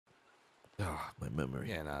Oh, my memory.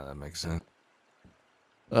 Yeah, no, that makes sense.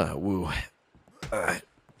 Woo.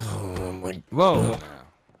 Oh my. Whoa. Now.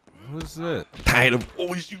 Who's this? Tired of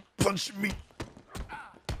always you punching me.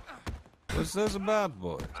 What's this about,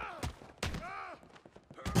 boy?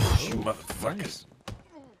 You motherfuckers. Nice.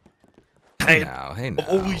 Hey now.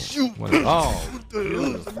 Always you. What oh. What the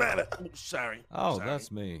hell is the matter? Oh, sorry. Oh, sorry.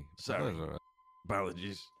 that's me. Sorry. That's all right.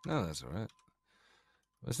 Apologies. No, that's all right.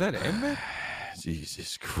 Was that Emmett?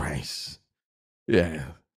 Jesus Christ. Yeah,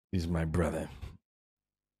 he's my brother.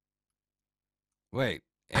 Wait,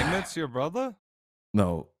 Emmett's your brother?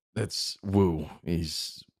 No, that's Woo.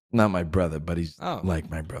 He's not my brother, but he's Oh. like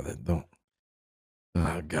my brother. Don't.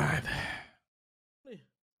 Oh, God.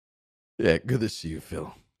 Yeah, good to see you,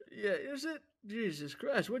 Phil. Yeah, is it? Jesus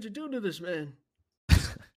Christ, what'd you do to this man?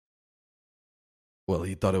 Well,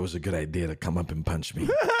 he thought it was a good idea to come up and punch me,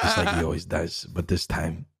 just like he always does. But this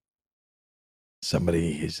time,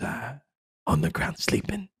 somebody is on the ground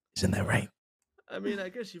sleeping. Isn't that right? I mean, I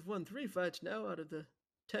guess you've won 3 fights now out of the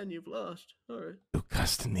 10 you've lost. All right. You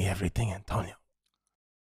cost me everything, Antonio.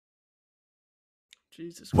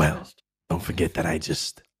 Jesus Well, Christ. don't forget that I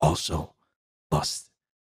just also lost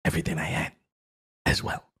everything I had as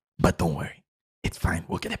well. But don't worry. It's fine.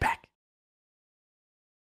 We'll get it back.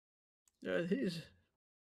 He's...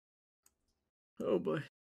 Oh, boy.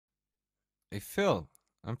 Hey, Phil,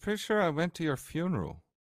 I'm pretty sure I went to your funeral.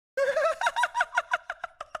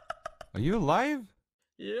 Are you alive?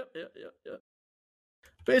 Yep.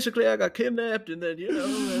 Basically, I got kidnapped, and then,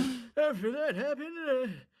 after that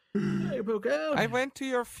happened, I broke out. I went to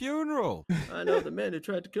your funeral. I know the man who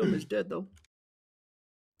tried to kill me is dead, though.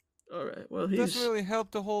 All right, well, he's... This really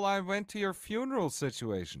helped the whole I went to your funeral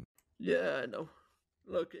situation. Yeah, I know.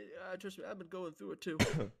 Look, I've been going through it, too.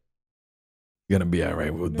 You're gonna be all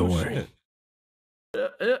right. Well, don't worry.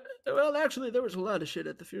 Well, actually, there was a lot of shit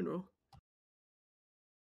at the funeral.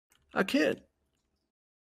 I can't.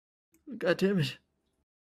 God damn it.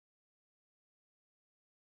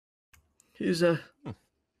 He's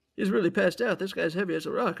really passed out. This guy's heavy as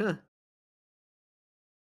a rock, huh?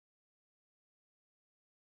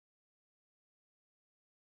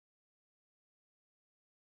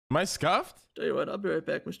 Am I scuffed? Tell you what, I'll be right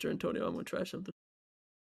back, Mr. Antonio. I'm gonna try something.